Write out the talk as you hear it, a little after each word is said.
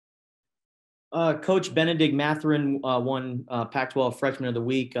Coach Benedict Matherin won Pac-12 Freshman of the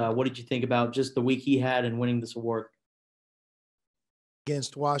Week. What did you think about just the week he had and winning this award?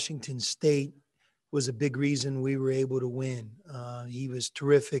 Against Washington State was a big reason we were able to win. He was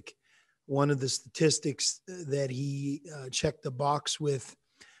terrific. One of the statistics that he checked the box with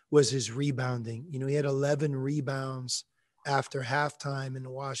was his rebounding. You know, he had 11 rebounds after halftime in the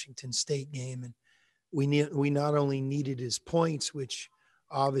Washington State game. And we not only needed his points, which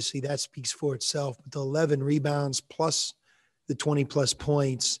obviously that speaks for itself, but the 11 rebounds plus the 20-plus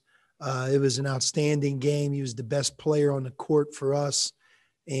points, it was an outstanding game. He was the best player on the court for us.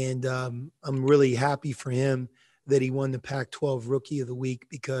 And I'm really happy for him that he won the Pac-12 Rookie of the Week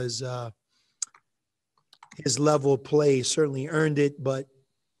because his level of play certainly earned it. But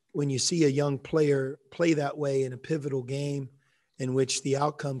when you see a young player play that way in a pivotal game in which the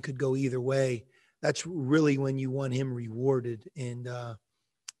outcome could go either way, that's really when you want him rewarded. And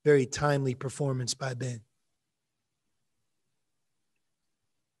very timely performance by Ben.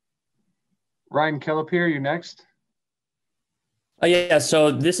 Ryan Kellepier, you next. Yeah,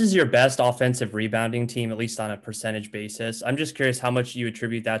 so this is your best offensive rebounding team, at least on a percentage basis. I'm just curious how much you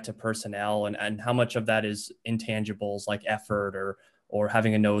attribute that to personnel and how much of that is intangibles like effort or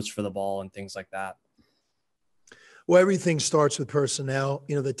having a nose for the ball and things like that. Well, everything starts with personnel,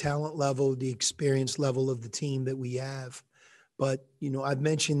 you know, the talent level, the experience level of the team that we have. But, you know, I've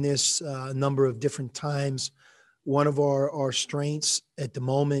mentioned this a number of different times. One of our strengths at the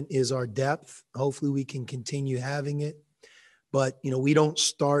moment is our depth. Hopefully we can continue having it. But, you know, we don't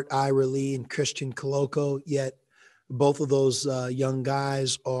start Ira Lee and Christian Coloco yet. Both of those young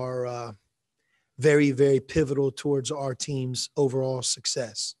guys are very, very pivotal towards our team's overall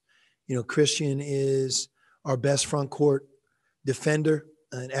success. You know, Christian is our best front court defender,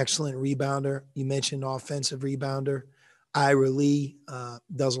 an excellent rebounder. You mentioned offensive rebounder. Ira Lee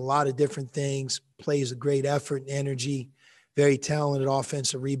does a lot of different things, plays a great effort and energy, very talented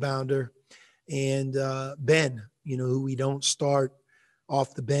offensive rebounder. And Ben, you know, who we don't start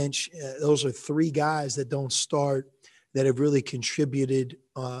off the bench. Those are three guys that don't start that have really contributed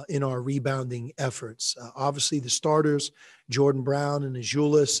in our rebounding efforts. Obviously, the starters, Jordan Brown and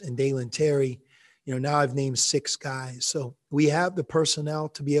Azuolas and Dalen Terry, you know, now I've named six guys. So we have the personnel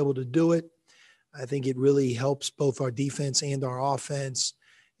to be able to do it. I think it really helps both our defense and our offense.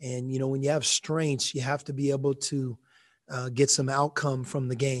 And, you know, when you have strengths, you have to be able to get some outcome from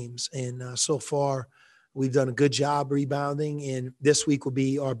the games. And so far, we've done a good job rebounding, and this week will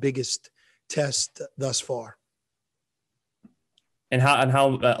be our biggest test thus far. And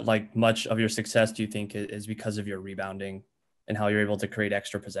how like much of your success do you think is because of your rebounding and how you're able to create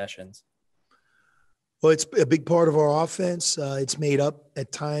extra possessions? Well, it's a big part of our offense. It's made up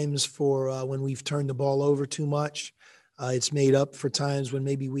at times for when we've turned the ball over too much. It's made up for times when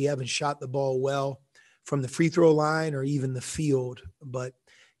maybe we haven't shot the ball well from the free throw line or even the field. But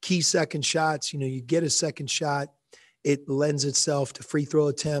key second shots, you know, you get a second shot, it lends itself to free throw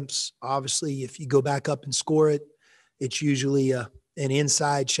attempts. Obviously, if you go back up and score it, it's usually an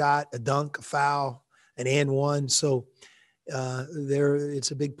inside shot, a dunk, a foul, an and one. So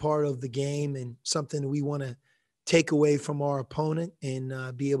it's a big part of the game and something we want to take away from our opponent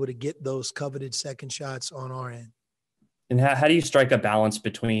and be able to get those coveted second shots on our end. And how do you strike a balance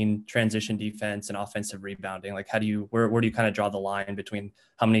between transition defense and offensive rebounding? Like where do you kind of draw the line between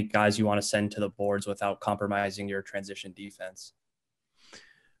how many guys you want to send to the boards without compromising your transition defense?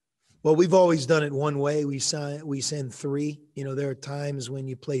 Well, we've always done it one way. We send three. You know, there are times when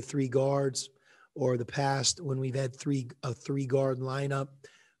you play three guards, or the past when we've had a three-guard lineup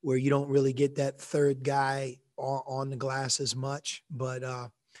where you don't really get that third guy on the glass as much. But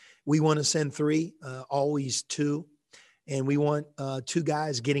we want to send three, always two. And we want two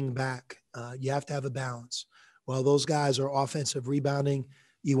guys getting back. You have to have a balance. While those guys are offensive rebounding,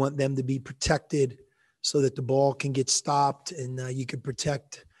 you want them to be protected so that the ball can get stopped and you can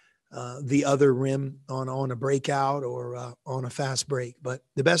protect the other rim on a breakout or on a fast break. But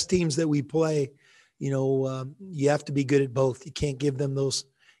the best teams that we play, you know, you have to be good at both. You can't give them those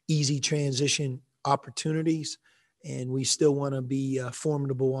easy transition opportunities, and we still want to be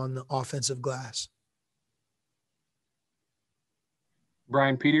formidable on the offensive glass.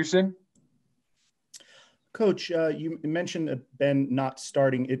 Brian Peterson. Coach, you mentioned Ben not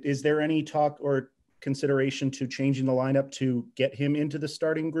starting. Is there any talk or consideration to changing the lineup to get him into the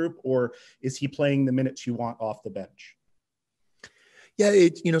starting group, or is he playing the minutes you want off the bench? Yeah,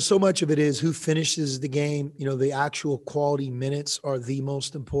 so much of it is who finishes the game. You know, the actual quality minutes are the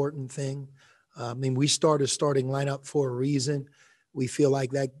most important thing. I mean, we start a starting lineup for a reason. We feel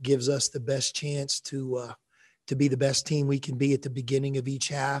like that gives us the best chance to to be the best team we can be at the beginning of each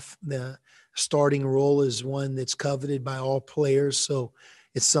half. The starting role is one that's coveted by all players, so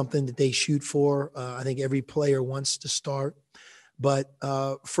it's something that they shoot for. I think every player wants to start. But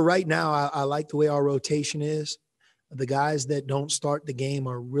for right now, I like the way our rotation is. The guys that don't start the game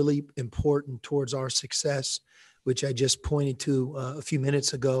are really important towards our success, which I just pointed to a few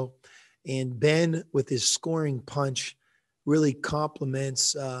minutes ago. And Ben, with his scoring punch, really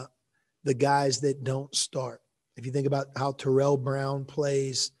complements the guys that don't start. If you think about how Terrell Brown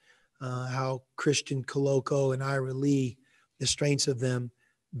plays, how Christian Coloco and Ira Lee, the strengths of them,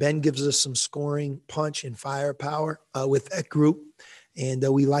 Ben gives us some scoring punch and firepower with that group. And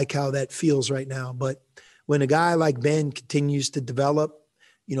we like how that feels right now. But when a guy like Ben continues to develop,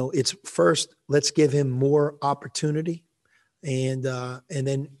 it's first, let's give him more opportunity. And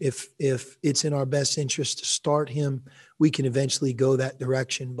then if it's in our best interest to start him, we can eventually go that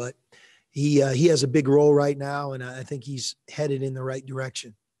direction. But he has a big role right now, and I think he's headed in the right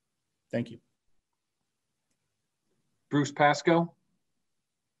direction. Thank you. Bruce Pasco.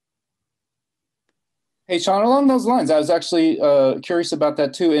 Hey, Sean, along those lines, I was actually curious about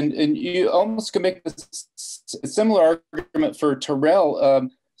that too. And you almost could make a similar argument for Terrell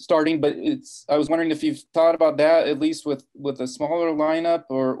starting, but I was wondering if you've thought about that, at least with a smaller lineup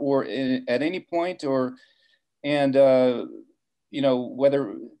or at any point,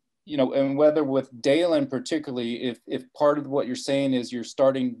 whether with Dalen particularly, if part of what you're saying is you're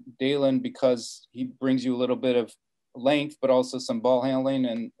starting Dalen because he brings you a little bit of length, but also some ball handling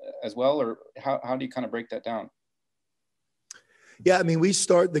and as well, or how do you kind of break that down? Yeah, I mean, we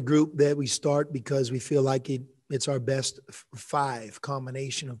start the group that we start because we feel like it's our best five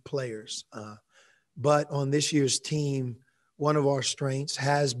combination of players. But on this year's team, one of our strengths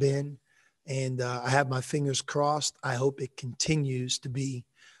has been, and I have my fingers crossed, I hope it continues to be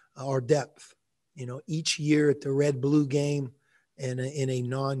our depth. Each year at the Red-Blue game and in a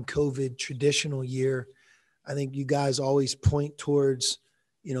non-COVID traditional year, I think you guys always point towards,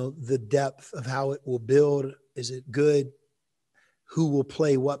 the depth of how it will build. Is it good? Who will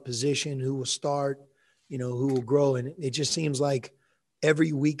play what position? Who will start? Who will grow? And it just seems like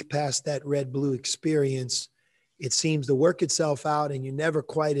every week past that Red-Blue experience, it seems to work itself out, and you're never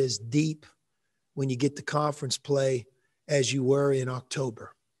quite as deep when you get to conference play as you were in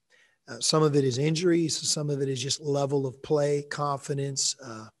October. Some of it is injuries. Some of it is just level of play, confidence,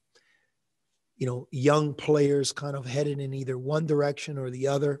 young players kind of headed in either one direction or the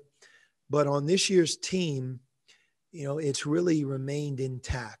other. But on this year's team, it's really remained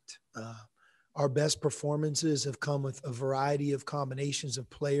intact. Our best performances have come with a variety of combinations of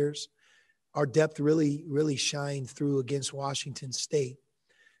players. Our depth really, really shined through against Washington State.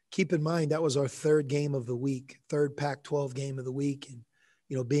 Keep in mind, that was our third game of the week, third Pac-12 game of the week. And,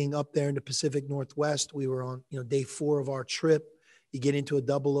 being up there in the Pacific Northwest, we were on, day 4 of our trip. You get into a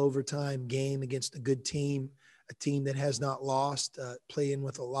double overtime game against a good team, a team that has not lost, playing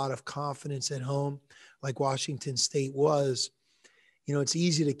with a lot of confidence at home, like Washington State was. It's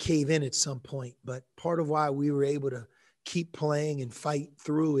easy to cave in at some point, but part of why we were able to keep playing and fight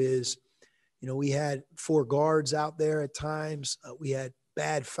through is, we had 4 guards out there at times. We had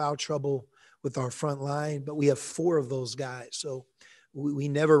bad foul trouble with our front line, but we have 4 of those guys. So we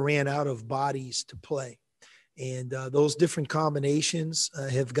never ran out of bodies to play. And those different combinations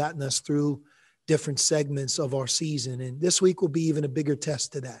have gotten us through different segments of our season. And this week will be even a bigger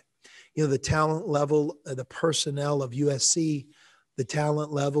test to that. The talent level, the personnel of USC, the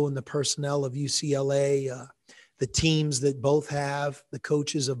talent level and the personnel of UCLA, the teams that both have, the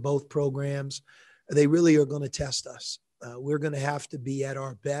coaches of both programs, they really are going to test us. We're going to have to be at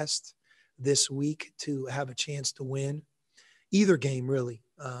our best this week to have a chance to win either game, really.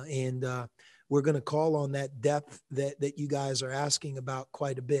 And we're going to call on that depth that you guys are asking about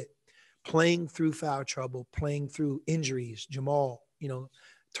quite a bit. Playing through foul trouble, playing through injuries, Jamal,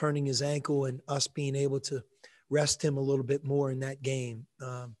 turning his ankle and us being able to rest him a little bit more in that game.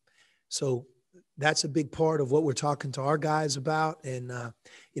 So that's a big part of what we're talking to our guys about. And,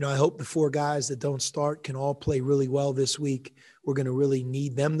 I hope the 4 guys that don't start can all play really well this week. We're going to really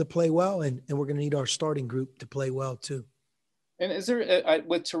need them to play well, and we're going to need our starting group to play well too. And is there,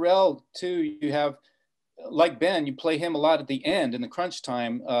 with Terrell too, you have, like Ben, you play him a lot at the end in the crunch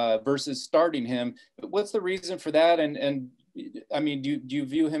time versus starting him. What's the reason for that? And I mean, do you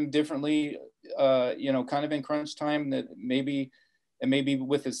view him differently, kind of in crunch time, that maybe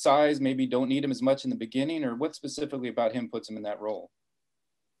with his size, maybe don't need him as much in the beginning, or what specifically about him puts him in that role?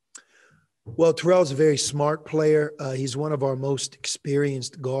 Well, Terrell's a very smart player. He's one of our most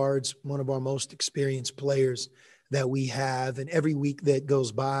experienced guards, one of our most experienced players that we have. And every week that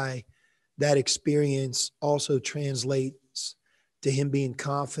goes by, that experience also translates to him being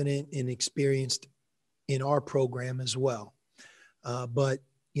confident and experienced in our program as well. But,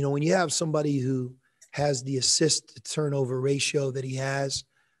 you know, when you have somebody who has the assist to turnover ratio that he has,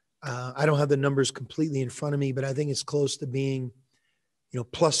 I don't have the numbers completely in front of me, but I think it's close to being, you know,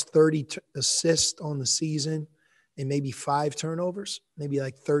 plus 30 assists on the season and maybe 5 turnovers, maybe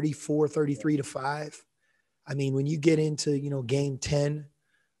like 34, 33 to 5. I mean, when you get into, you know, game 10,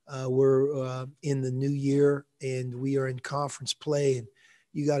 we're in the new year and we are in conference play, and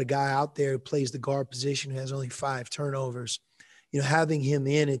you got a guy out there who plays the guard position who has only 5 turnovers. You know, having him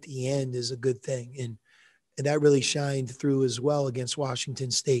in at the end is a good thing. And that really shined through as well against Washington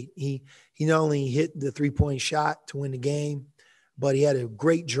State. He not only hit the 3-point shot to win the game, but he had a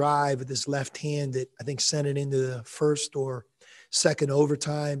great drive with his left hand that I think sent it into the first or second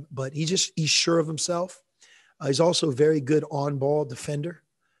overtime. But he's sure of himself. He's also a very good on-ball defender,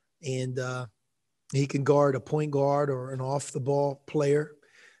 and he can guard a point guard or an off-the-ball player.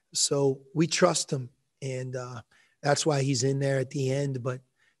 So we trust him, and that's why he's in there at the end. But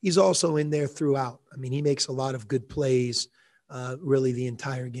he's also in there throughout. I mean, he makes a lot of good plays really the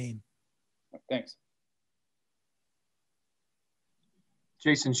entire game. Thanks.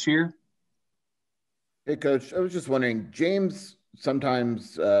 Jason Shear. Hey, Coach. I was just wondering, James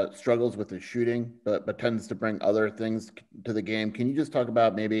sometimes struggles with his shooting, but tends to bring other things to the game. Can you just talk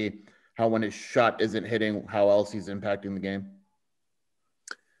about maybe how when his shot isn't hitting, how else he's impacting the game?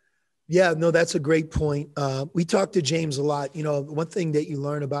 Yeah, no, that's a great point. We talk to James a lot. You know, one thing that you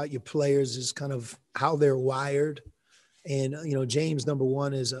learn about your players is kind of how they're wired. And, you know, James, number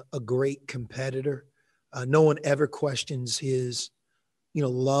one, is a great competitor. No one ever questions his, you know,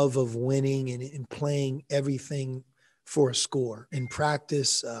 love of winning and playing everything for a score. In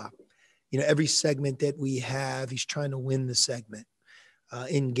practice, you know, every segment that we have, he's trying to win the segment.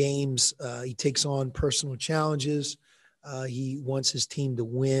 In games, he takes on personal challenges. He wants his team to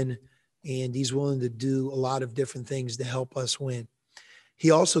win, and he's willing to do a lot of different things to help us win. He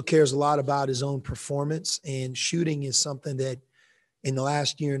also cares a lot about his own performance, and shooting is something that in the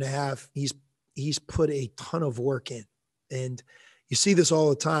last year and a half, he's put a ton of work in. And you see this all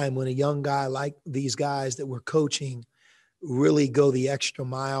the time when a young guy like these guys that we're coaching really go the extra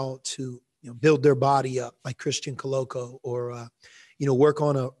mile to, you know, build their body up, like Christian Coloco, or you know, work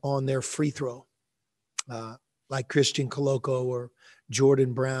on their free throw, like Christian Coloco or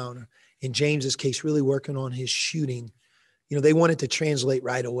Jordan Brown. In James's case, really working on his shooting. You know, they want it to translate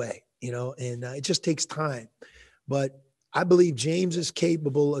right away, you know, and it just takes time. But I believe James is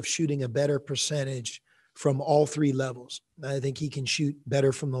capable of shooting a better percentage from all 3 levels. I think he can shoot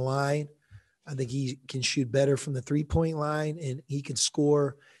better from the line. I think he can shoot better from the 3-point line, and he can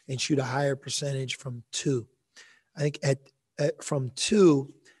score and shoot a higher percentage from 2. I think from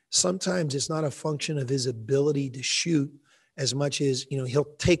 2, sometimes it's not a function of his ability to shoot as much as, you know,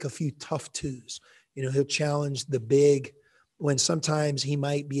 he'll take a few tough 2s. You know, he'll challenge the big when sometimes he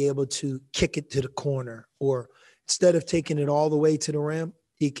might be able to kick it to the corner, or instead of taking it all the way to the rim,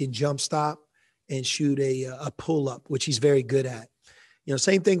 he can jump stop and shoot a pull up, which he's very good at. You know,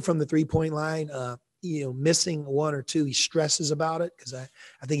 same thing from the 3-point line. You know, missing 1 or 2, he stresses about it because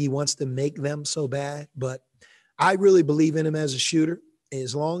I think he wants to make them so bad. But I really believe in him as a shooter.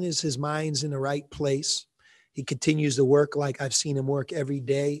 As long as his mind's in the right place, he continues to work like I've seen him work every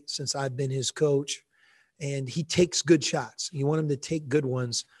day since I've been his coach. And he takes good shots. You want him to take good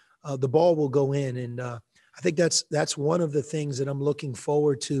ones. The ball will go in. And I think that's one of the things that I'm looking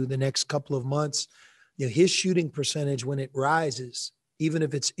forward to the next couple of months. You know, his shooting percentage, when it rises, even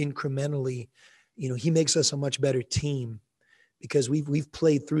if it's incrementally, you know, he makes us a much better team because we've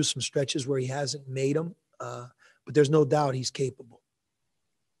played through some stretches where he hasn't made them, but there's no doubt he's capable.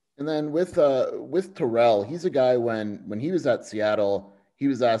 And then with Terrell, he's a guy when he was at Seattle, he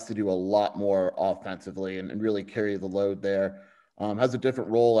was asked to do a lot more offensively and really carry the load there. Has a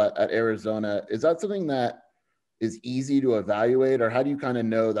different role at Arizona. Is that something that is easy to evaluate, or how do you kind of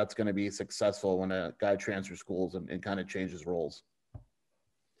know that's going to be successful when a guy transfers schools and kind of changes roles?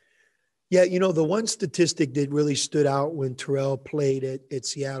 Yeah, you know, the one statistic that really stood out when Terrell played at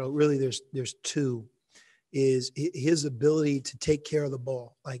Seattle, really there's 2, is his ability to take care of the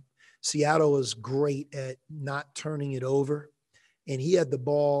ball. Like Seattle was great at not turning it over, and he had the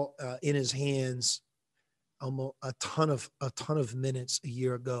ball in his hands almost a ton of minutes a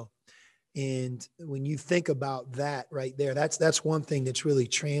year ago. And when you think about that right there, that's one thing that's really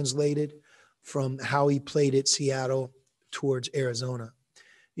translated from how he played at Seattle towards Arizona.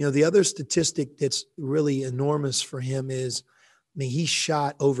 You know, the other statistic that's really enormous for him is, I mean, he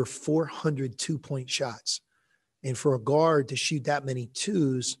shot over 400 2-point shots. And for a guard to shoot that many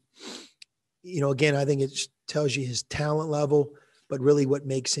 2s, again, I think it tells you his talent level, but really what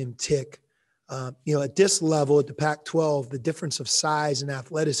makes him tick. At this level, at the Pac-12, the difference of size and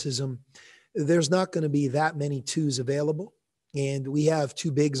athleticism, there's not going to be that many twos available. And we have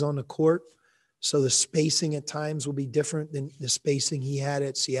two bigs on the court. So the spacing at times will be different than the spacing he had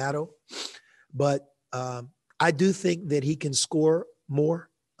at Seattle. But I do think that he can score more.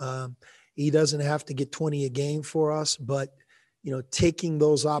 He doesn't have to get 20 a game for us, but taking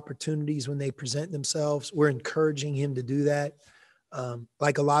those opportunities when they present themselves, we're encouraging him to do that.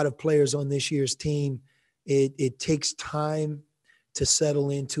 Like a lot of players on this year's team, it takes time to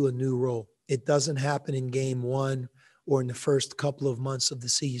settle into a new role. It doesn't happen in game one or in the first couple of months of the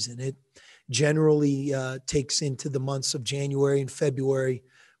season. It generally takes into the months of January and February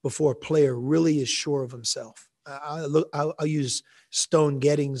before a player really is sure of himself. I'll use Stone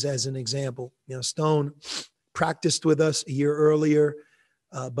Gettings as an example. Stone practiced with us a year earlier,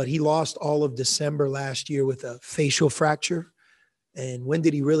 but he lost all of December last year with a facial fracture. And when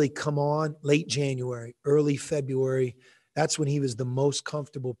did he really come on? Late January, early February. That's when he was the most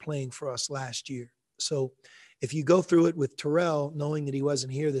comfortable playing for us last year. So if you go through it with Terrell, knowing that he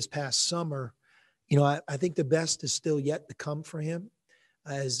wasn't here this past summer, I think the best is still yet to come for him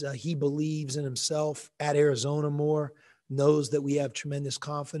as he believes in himself at Arizona more, knows that we have tremendous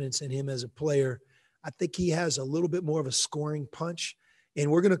confidence in him as a player. I think he has a little bit more of a scoring punch, and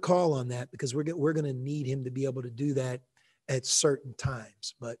we're going to call on that because we're going to need him to be able to do that at certain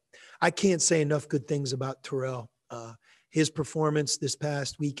times. But I can't say enough good things about Terrell. His performance this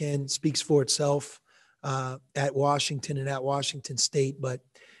past weekend speaks for itself at Washington and at Washington State, but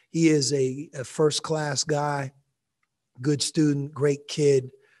he is a first-class guy, good student, great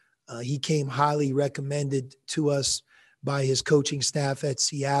kid. He came highly recommended to us by his coaching staff at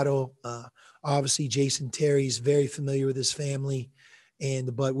Seattle. Obviously, Jason Terry's very familiar with his family,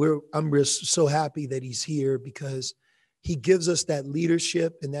 but I'm just so happy that he's here because he gives us that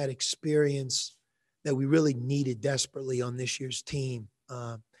leadership and that experience that we really needed desperately on this year's team.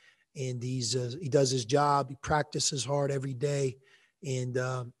 And he does his job. He practices hard every day, and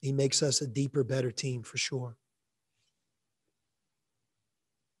he makes us a deeper, better team for sure.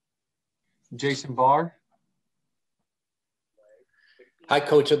 Jason Barr. Hi,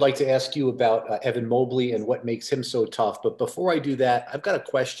 Coach. I'd like to ask you about Evan Mobley and what makes him so tough. But before I do that, I've got a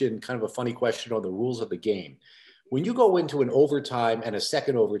question, kind of a funny question on the rules of the game. When you go into an overtime and a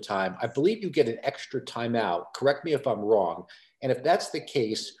second overtime, I believe you get an extra timeout. Correct me if I'm wrong. And if that's the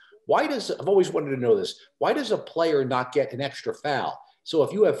case, I've always wanted to know this, why does a player not get an extra foul? So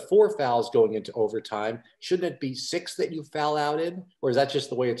if you have 4 fouls going into overtime, shouldn't it be 6 that you foul out in? Or is that just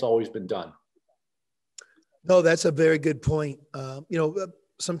the way it's always been done? No, that's a very good point.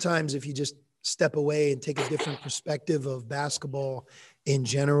 Sometimes if you just step away and take a different perspective of basketball in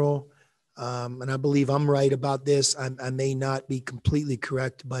general, and I believe I'm right about this, I may not be completely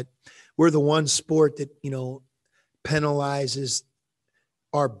correct, but we're the one sport that, penalizes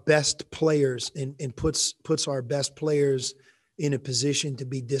our best players and puts our best players in a position to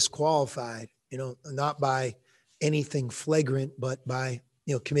be disqualified, not by anything flagrant, but by,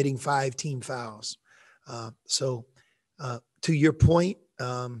 committing 5 team fouls. So to your point,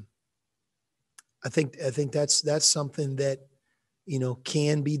 I think that's something that,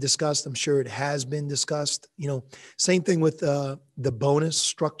 can be discussed. I'm sure it has been discussed. Same thing with the bonus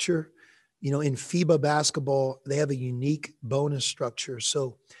structure. In FIBA basketball, they have a unique bonus structure.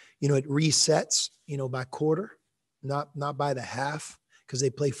 So, it resets, by quarter, not by the half, because they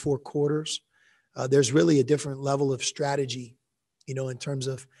play 4 quarters. There's really a different level of strategy, in terms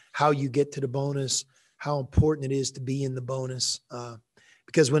of how you get to the bonus, how important it is to be in the bonus.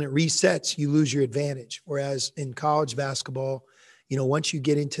 Because when it resets, you lose your advantage. Whereas in college basketball, once you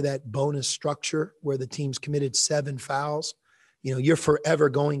get into that bonus structure where the team's committed 7 fouls, you're forever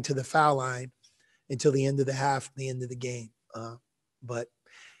going to the foul line until the end of the half, the end of the game. But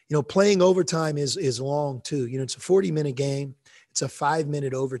playing overtime is long too. It's a 40-minute game. It's a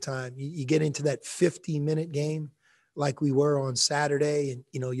 5-minute overtime. You get into that 50-minute game like we were on Saturday, and,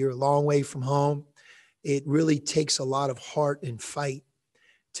 you're a long way from home. It really takes a lot of heart and fight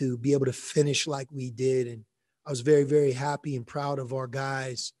to be able to finish like we did. And I was very, very happy and proud of our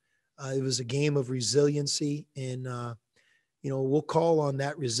guys. It was a game of resiliency, and, we'll call on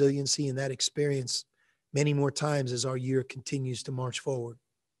that resiliency and that experience many more times as our year continues to march forward.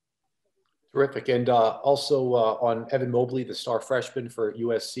 Terrific. And also on Evan Mobley, the star freshman for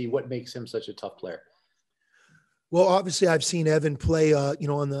USC, what makes him such a tough player? Well, obviously, I've seen Evan play, on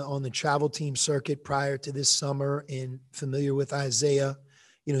the travel team circuit prior to this summer, and familiar with Isaiah,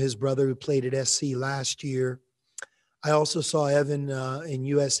 his brother who played at SC last year. I also saw Evan in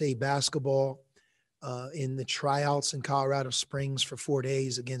USA basketball in the tryouts in Colorado Springs for 4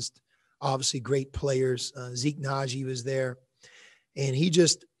 days against obviously great players. Zeke Naji was there, and he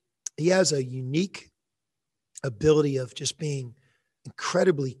has a unique ability of just being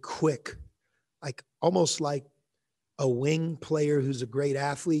incredibly quick, like almost like a wing player who's a great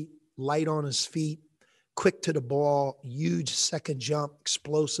athlete, light on his feet, quick to the ball, huge second jump,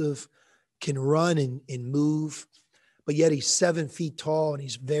 explosive, can run and move, but yet he's 7 feet tall and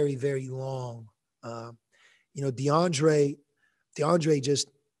he's very, very long. DeAndre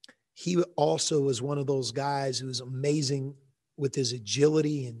he also was one of those guys who was amazing with his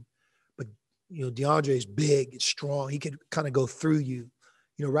agility but DeAndre is big, it's strong. He could kind of go through you.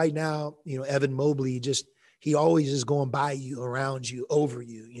 Right now, Evan Mobley he always is going by you, around you, over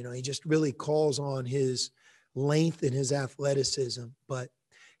you. He just really calls on his length and his athleticism, but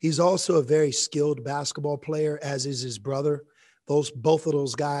he's also a very skilled basketball player, as is his brother. Both of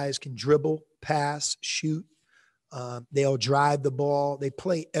those guys can dribble, pass, shoot. They'll drive the ball. They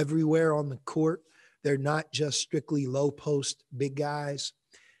play everywhere on the court. They're not just strictly low post big guys.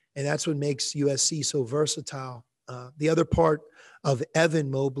 And that's what makes USC so versatile. The other part of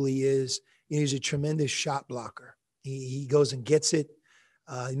Evan Mobley is he's a tremendous shot blocker. He goes and gets it.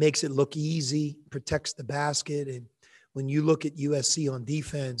 He makes it look easy, protects the basket. And when you look at USC on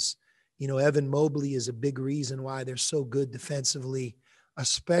defense, Evan Mobley is a big reason why they're so good defensively,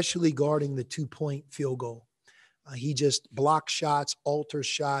 especially guarding the 2-point field goal. He just blocks shots, alters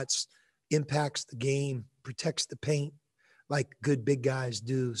shots, impacts the game, protects the paint like good big guys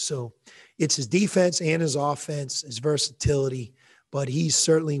do. So it's his defense and his offense, his versatility, but he's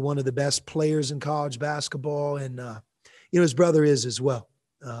certainly one of the best players in college basketball. And, his brother is as well.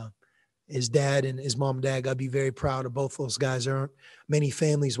 His dad and his mom and dad, I'd be very proud of both those guys. There aren't many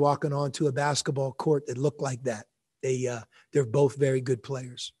families walking onto a basketball court that look like that. They're both very good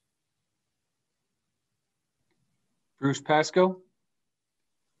players. Bruce Pascoe?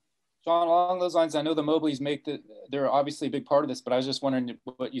 John, along those lines, I know the Mobleys they're obviously a big part of this, but I was just wondering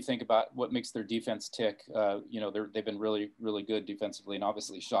what you think about what makes their defense tick. They've been really, really good defensively, and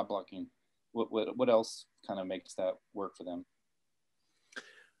obviously shot blocking. What else kind of makes that work for them?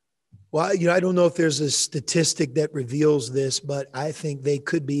 Well, I don't know if there's a statistic that reveals this, but I think they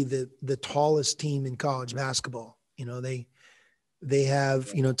could be the tallest team in college basketball. They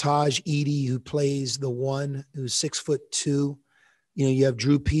have, Taj Edey, who plays the 1, who's 6'2". You have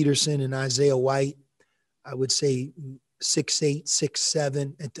Drew Peterson and Isaiah White. I would say 6'8",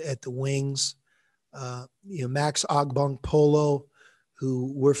 6'7" at the wings. Max Ogbong Polo,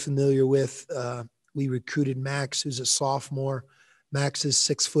 who we're familiar with. We recruited Max, who's a sophomore. Max is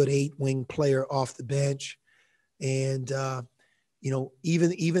 6'8" wing player off the bench. And,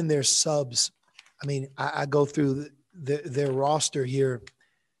 even their subs, I go through their roster here.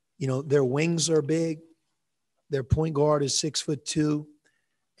 Their wings are big. Their point guard is 6'2".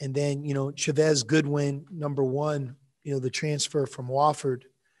 And then, Chavez Goodwin, number 1, the transfer from Wofford,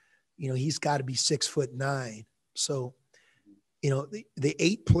 he's got to be 6'9". So, the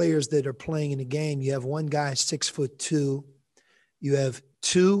 8 players that are playing in the game, you have one guy 6'2". You have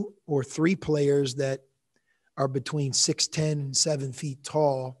 2 or 3 players that are between 6'10" and 7 feet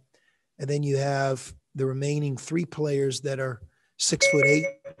tall. And then you have the remaining 3 players that are 6'8".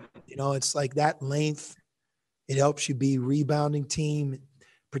 It's like that length. It helps you be a rebounding team. It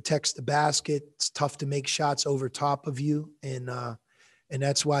protects the basket. It's tough to make shots over top of you. And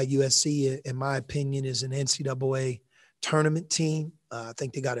that's why USC, in my opinion, is an NCAA tournament team. I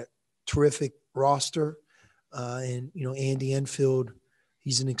think they got a terrific roster. Andy Enfield,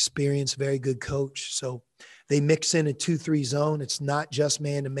 he's an experienced, very good coach. So they mix in a 2-3 zone. It's not just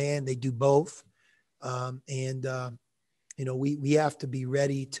man-to-man. They do both. We have to be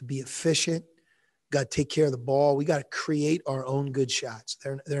ready to be efficient. Got to take care of the ball. We got to create our own good shots.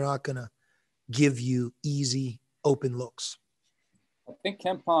 They're not going to give you easy, open looks. I think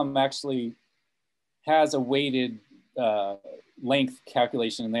KenPom actually has a weighted length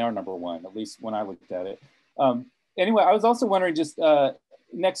calculation, and they are number 1, at least when I looked at it. Anyway, I was also wondering just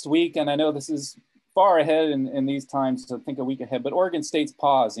next week, and I know this is far ahead in these times, so think a week ahead, but Oregon State's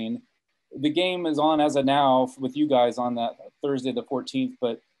pausing. The game is on as of now with you guys on that Thursday, the 14th,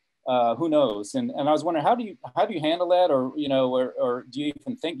 but who knows? And I was wondering, how do you handle that? Or do you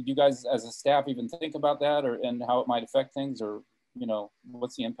even think, do you guys as a staff even think about that and how it might affect things, or,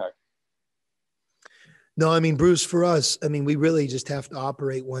 what's the impact? No, Bruce, for us, we really just have to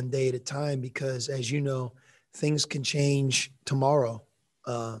operate one day at a time because, as you know, things can change tomorrow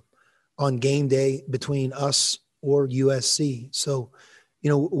on game day between us or USC. So,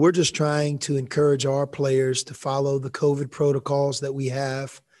 we're just trying to encourage our players to follow the COVID protocols that we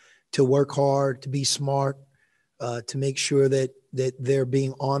have, to work hard, to be smart, to make sure that they're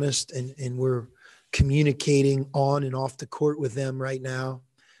being honest and we're communicating on and off the court with them right now.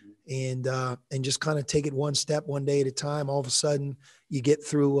 And just kind of take it one step, one day at a time. All of a sudden you get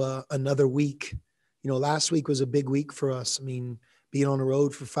through another week. Last week was a big week for us. I mean, being on the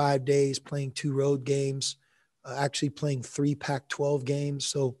road for 5 days, playing 2 road games, actually playing 3 Pac-12 games.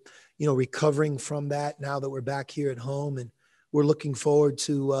 So, recovering from that now that we're back here at home, and we're looking forward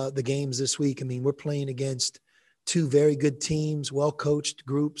to the games this week. I mean, we're playing against 2 very good teams, well-coached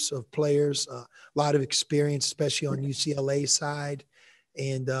groups of players, a lot of experience, especially on UCLA side.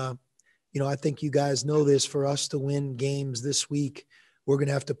 And, I think you guys know this, for us to win games this week, we're going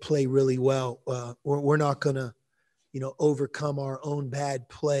to have to play really well. We're not going to, overcome our own bad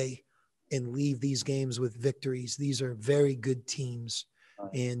play and leave these games with victories. These are very good teams,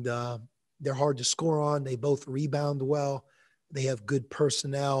 and they're hard to score on. They both rebound well. They have good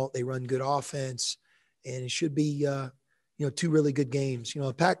personnel. They run good offense, and it should be, 2 really good games.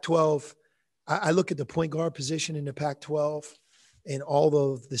 Pac-12, I look at the point guard position in the Pac-12 and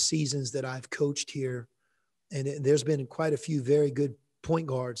all of the seasons that I've coached here, and there's been quite a few very good point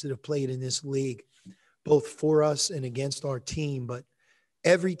guards that have played in this league, both for us and against our team. But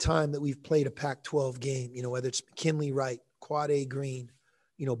every time that we've played a Pac-12 game, whether it's McKinley Wright, Quade Green,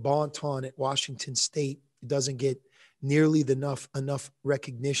 Bonton at Washington State, it doesn't get nearly enough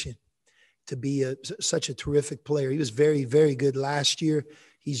recognition to be such a terrific player. He was very, very good last year.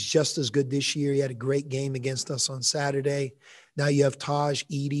 He's just as good this year. He had a great game against us on Saturday. Now you have Taj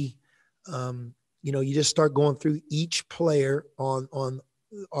Edie. You just start going through each player on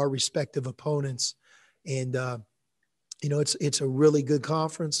our respective opponents. And, it's a really good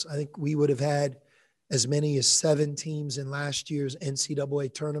conference. I think we would have had as many as 7 teams in last year's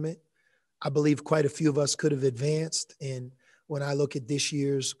NCAA tournament. I believe quite a few of us could have advanced. And when I look at this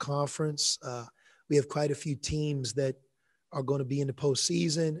year's conference, we have quite a few teams that are going to be in the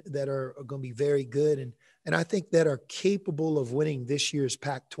postseason that are going to be very good. And I think that are capable of winning this year's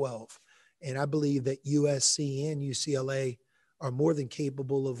Pac-12. And I believe that USC and UCLA are more than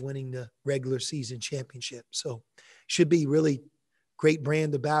capable of winning the regular season championship. So should be really great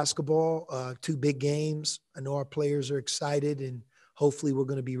brand of basketball, 2 big games. I know our players are excited, and hopefully we're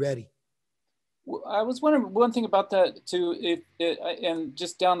going to be ready. Well, I was wondering one thing about that too, and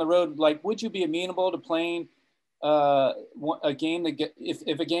just down the road, like, would you be amenable to playing a game that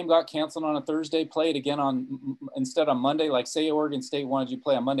if a game got canceled on a Thursday, play it again instead on Monday? Like, say Oregon State wanted you to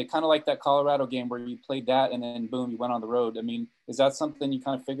play on Monday, kind of like that Colorado game where you played that and then boom, you went on the road. I mean, is that something you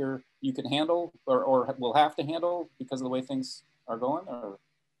kind of figure you can handle or will have to handle because of the way things are going? Or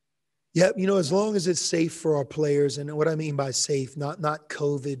yeah, as long as it's safe for our players, and what I mean by safe, not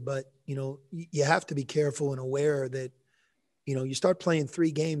COVID, but you have to be careful and aware that you start playing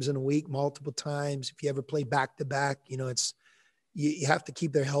 3 games in a week multiple times. If you ever play back to back, you have to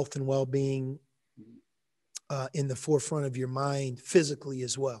keep their health and well-being in the forefront of your mind, physically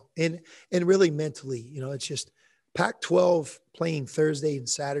as well, and really mentally. It's just Pac-12 playing Thursday and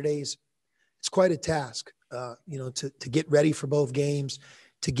Saturdays. It's quite a task, to get ready for both games,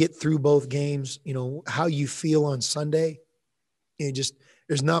 to get through both games. How you feel on Sunday,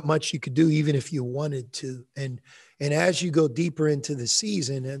 there's not much you could do even if you wanted to. And as you go deeper into the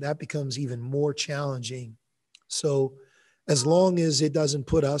season, that becomes even more challenging. So as long as it doesn't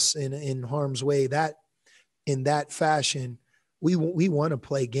put us in harm's way in that fashion, we want to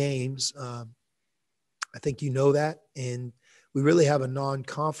play games. I think you know that. And we really have a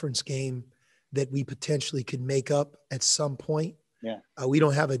non-conference game that we potentially could make up at some point. Yeah. We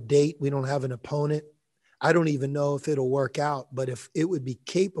don't have a date. We don't have an opponent. I don't even know if it'll work out, but if it would be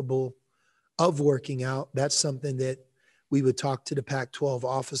capable of working out, that's something that we would talk to the Pac-12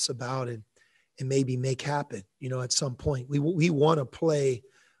 office about and maybe make happen, at some point. We want to play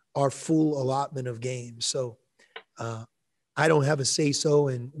our full allotment of games. So I don't have a say-so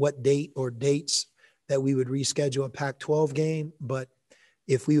in what date or dates that we would reschedule a Pac-12 game, but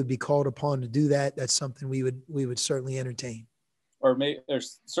if we would be called upon to do that, that's something we would certainly entertain. Or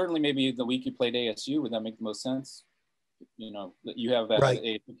there's certainly maybe the week you played ASU, would that make the most sense? That you have that right.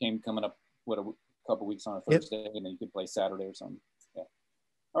 ASU game coming up, a couple weeks on a Thursday, and then you could play Saturday or something. Yeah.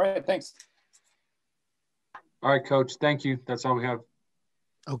 All right, thanks. All right, Coach. Thank you. That's all we have.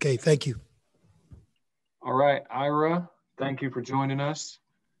 Okay, thank you. All right, Ira, thank you for joining us.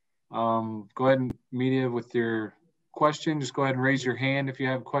 Go ahead and media with your question. Just go ahead and raise your hand if you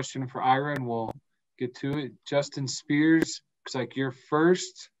have a question for Ira, and we'll get to it. Justin Spears, looks like you're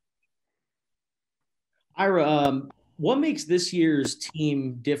first. Ira, What makes this year's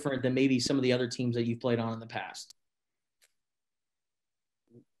team different than maybe some of the other teams that you've played on in the past?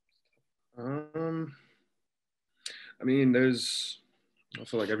 I mean, I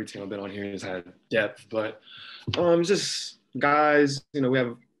feel like every team I've been on here has had depth, but just guys, we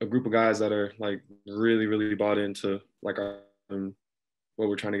have a group of guys that are like really, really bought into like what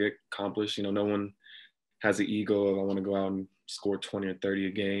we're trying to get accomplished. No one has the ego of I want to go out and score 20 or 30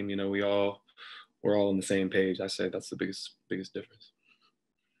 a game. We're all on the same page. I say that's the biggest difference.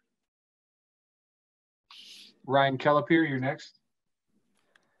 Ryan Kellepierre, you're next.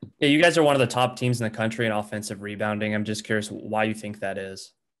 Yeah, you guys are one of the top teams in the country in offensive rebounding. I'm just curious why you think that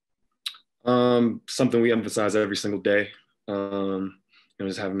is. Something we emphasize every single day.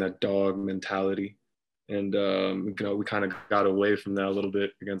 Just having that dog mentality, and we kind of got away from that a little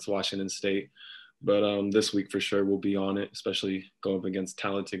bit against Washington State, but this week for sure we'll be on it, especially going up against the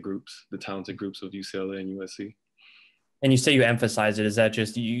talented groups of UCLA and USC. And you say you emphasize it. Is that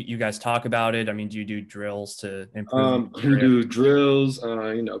just you guys talk about it? I mean, do you do drills to improve? We do drills.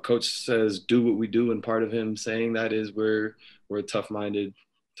 Coach says do what we do, and part of him saying that is we're a tough-minded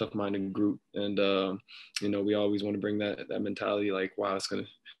group, and we always want to bring that mentality. Like, wow, it's gonna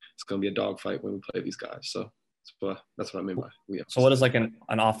be a dogfight when we play these guys. So that's what I mean by we. So what does like an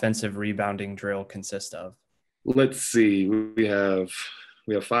offensive rebounding drill consist of? Let's see. We have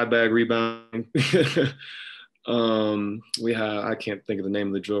 5-bag rebounding. I can't think of the name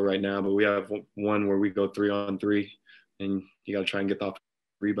of the drill right now, but we have one where we go 3-on-3, and you got to try and get the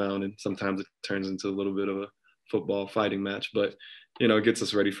rebound, and sometimes it turns into a little bit of a football fighting match, but it gets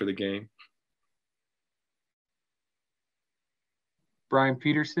us ready for the game. Brian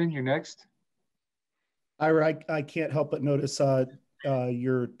Peterson, you're next. Ira, I can't help but notice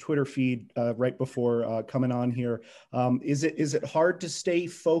your Twitter feed right before coming on here. Is it hard to stay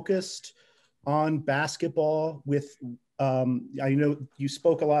focused on basketball with I know you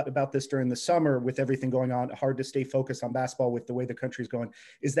spoke a lot about this during the summer with everything going on, hard to stay focused on basketball with the way the country's going.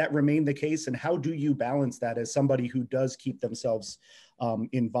 Is that remain the case? And how do you balance that as somebody who does keep themselves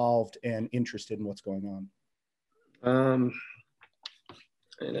involved and interested in what's going on?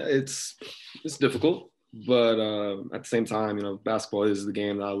 And it's difficult, but at the same time, basketball is the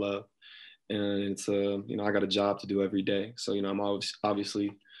game that I love, and it's I got a job to do every day. So I'm always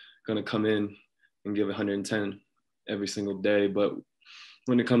obviously going to come in and give 110 every single day. But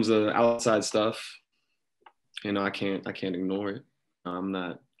when it comes to outside stuff, I can't ignore it. I'm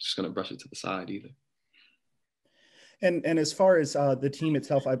not just going to brush it to the side either. And as far as the team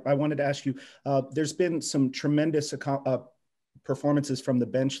itself, I wanted to ask you, there's been some tremendous performances from the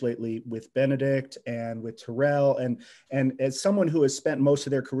bench lately with Benedict and with Terrell. And as someone who has spent most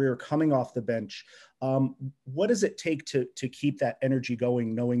of their career coming off the bench, what does it take to keep that energy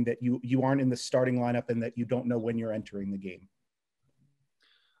going, knowing that you aren't in the starting lineup and that you don't know when you're entering the game?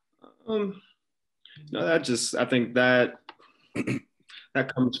 I think that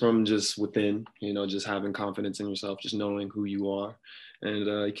that comes from just within, just having confidence in yourself, just knowing who you are. And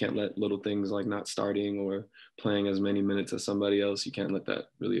you can't let little things like not starting or playing as many minutes as somebody else, you can't let that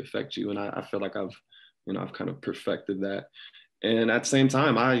really affect you. And I feel like I've kind of perfected that. And at the same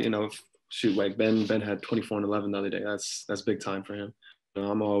time, like Ben had 24 and 11 the other day. That's big time for him.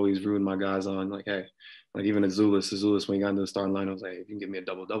 I'm always rooting my guys on, like, hey, like even Azulis, when he got into the starting line, I was like, hey, if you can give me a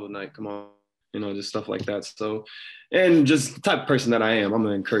double night, come on. Just stuff like that. So, and just the type of person that I am, I'm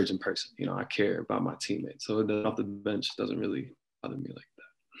an encouraging person. I care about my teammates. So off the bench doesn't really bother me like that.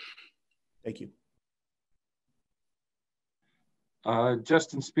 Thank you.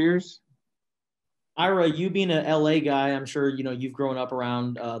 Justin Spears. Ira, you being an LA guy, I'm sure you've grown up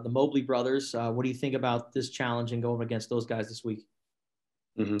around the Mobley brothers. What do you think about this challenge and going against those guys this week?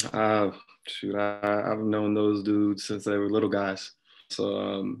 Mm-hmm. I've known those dudes since they were little guys.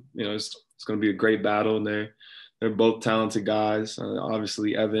 So it's going to be a great battle, and they're both talented guys.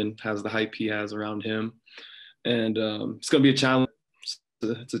 Obviously, Evan has the hype he has around him, and it's going to be a challenge.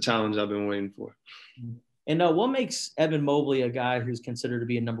 It's a challenge I've been waiting for. And what makes Evan Mobley a guy who's considered to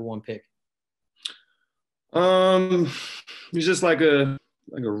be a number one pick? He's just like a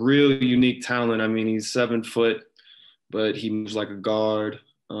really unique talent. I mean, he's 7 foot, but he moves like a guard.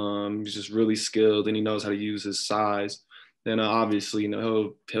 He's just really skilled, and he knows how to use his size. Then obviously,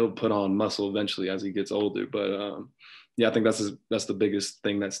 he'll put on muscle eventually as he gets older. But I think that's the biggest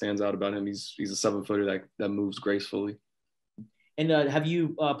thing that stands out about him. He's a 7-footer that moves gracefully. And have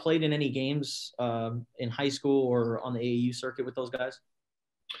you played in any games in high school or on the AAU circuit with those guys?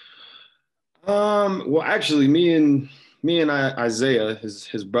 Well, actually, me and Isaiah,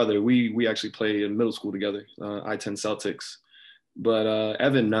 his brother, we actually played in middle school together, I-10 Celtics, But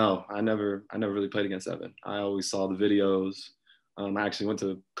Evan, no, I never really played against Evan. I always saw the videos. I actually went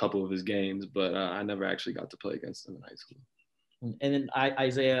to a couple of his games, but I never actually got to play against him in high school. And then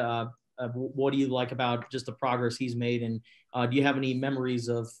Isaiah, what do you like about just the progress he's made? And do you have any memories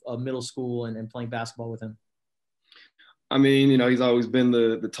of middle school and playing basketball with him? I mean, he's always been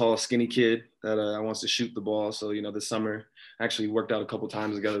the tall, skinny kid that wants to shoot the ball. So, this summer, actually worked out a couple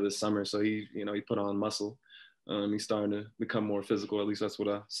times together this summer. So he put on muscle. He's starting to become more physical. At least that's what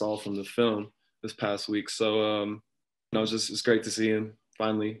I saw from the film this past week. So, it's great to see him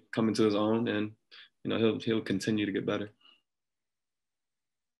finally come into his own, and he'll continue to get better.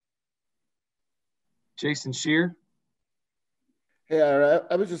 Jason Shear. Hey,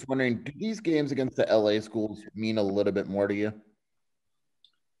 I was just wondering, do these games against the LA schools mean a little bit more to you?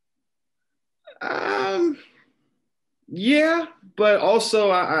 Yeah, but also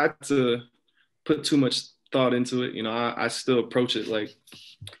I had to put too much thought into it. I still approach it like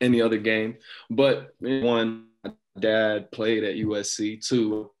any other game. But one, my dad played at USC,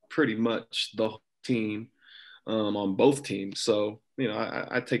 two, pretty much the whole team on both teams. So,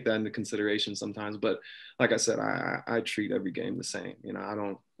 I take that into consideration sometimes. But like I said, I treat every game the same. I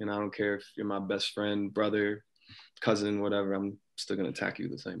don't care if you're my best friend, brother, cousin, whatever. I'm still gonna attack you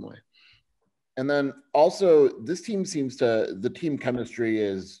the same way. And then also, this team the team chemistry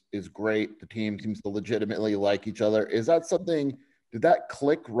is great. The team seems to legitimately like each other. Is that something? Did that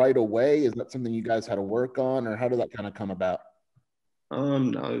click right away? Is that something you guys had to work on, or how did that kind of come about?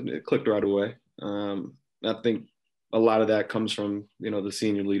 No, it clicked right away. I think a lot of that comes from the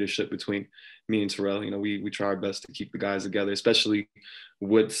senior leadership between me and Terrell. We try our best to keep the guys together, especially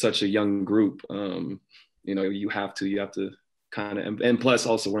with such a young group. You have to kind of, and plus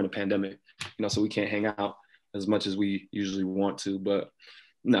also we're in a pandemic, so we can't hang out as much as we usually want to. But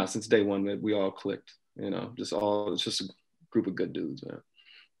no, since day one, that we all clicked. It's just a group of good dudes, man.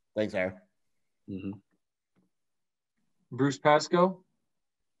 Thanks, Aaron. Mm-hmm. Bruce Pasco.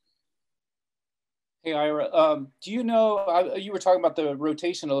 Hey, Ira, do you know, you were talking about the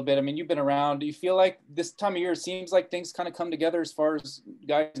rotation a little bit. I mean, you've been around. Do you feel like this time of year, it seems like things kind of come together as far as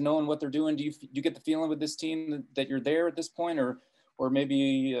guys knowing what they're doing? Do you get the feeling with this team that you're there at this point, or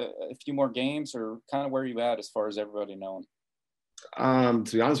maybe a few more games, or kind of where are you at as far as everybody knowing? To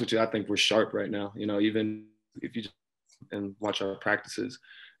be honest with you, I think we're sharp right now. Even if you just and watch our practices,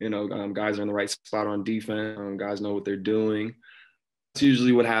 guys are in the right spot on defense. Guys know what they're doing. It's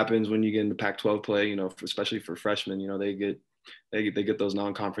usually what happens when you get into Pac-12 play, especially for freshmen. They get those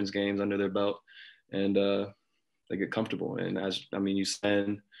non-conference games under their belt, and they get comfortable. And you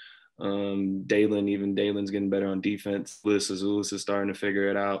send Dalen's getting better on defense. Ulis is starting to figure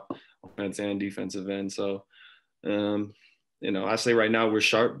it out, offense and defensive end. So, I say right now we're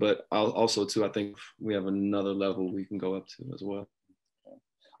sharp, but also too, I think we have another level we can go up to as well.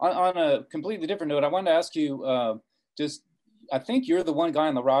 On a completely different note, I wanted to ask you I think you're the one guy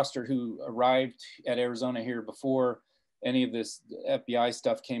on the roster who arrived at Arizona here before any of this FBI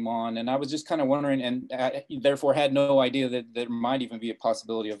stuff came on. And I was just kind of wondering, and therefore had no idea that there might even be a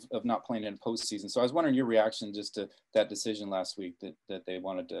possibility of not playing in postseason. So I was wondering your reaction just to that decision last week that they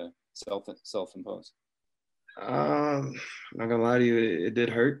wanted to self-impose. I'm not gonna lie to you, it did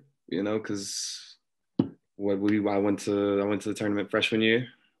hurt, because I went to the tournament freshman year.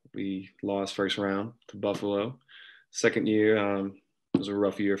 We lost first round to Buffalo. Second year was a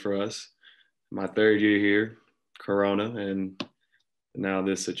rough year for us. My third year here, Corona, and now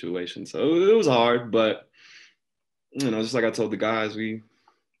this situation. So it was hard, but just like I told the guys, we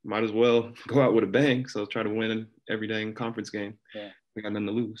might as well go out with a bang. So try to win every dang conference game. Yeah. We got nothing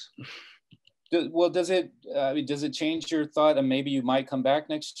to lose. Well, does it change your thought that maybe you might come back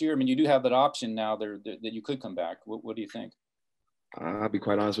next year? I mean, you do have that option now that you could come back. What do you think? I'll be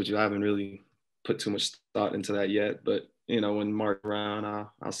quite honest with you. I haven't really put too much thought into that yet, but when Mark's around,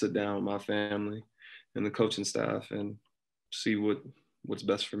 I'll sit down with my family and the coaching staff and see what's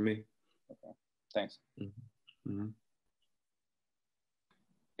best for me. Okay. Thanks. Mm-hmm.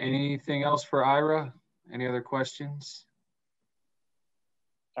 Anything else for Ira? Any other questions?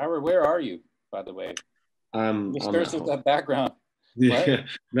 Ira, where are you, by the way? I'm with that background. Yeah,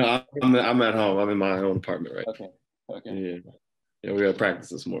 no, I'm at home. I'm in my own apartment right now. Okay. Yeah, we had practice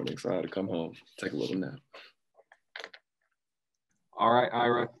this morning, so I had to come home, take a little nap. All right,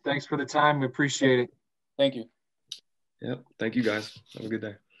 Ira. Thanks for the time. We appreciate it. Thank you. Yep. Thank you, guys. Have a good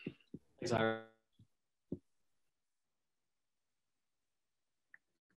day. Thanks, Ira.